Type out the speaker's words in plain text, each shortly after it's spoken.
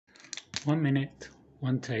1 minute,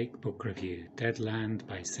 1 take book review, Deadland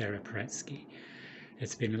by Sara Paretsky.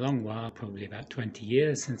 It's been a long while, probably about 20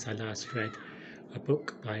 years, since I last read a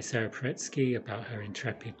book by Sara Paretsky about her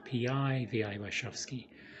intrepid PI V I Warshawski.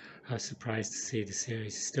 I was surprised to see the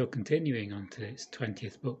series is still continuing on to its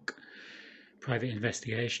 20th book. Private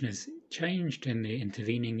investigation has changed in the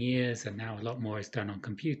intervening years, and now a lot more is done on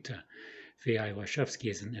computer. V I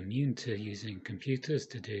Warshawski isn't immune to using computers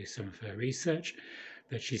to do some of her research,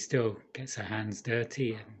 but she still gets her hands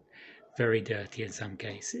dirty, and very dirty in some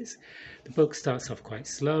cases. The book starts off quite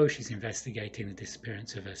slow. She's investigating the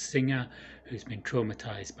disappearance of a singer who's been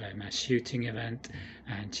traumatized by a mass shooting event,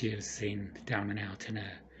 and she was seen down and out in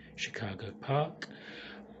a Chicago park.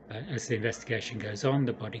 But as the investigation goes on,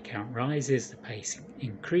 the body count rises, the pace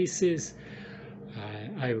increases.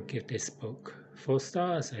 I would give this book 4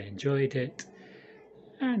 stars. I enjoyed it,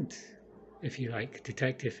 and if you like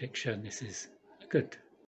detective fiction, this is a good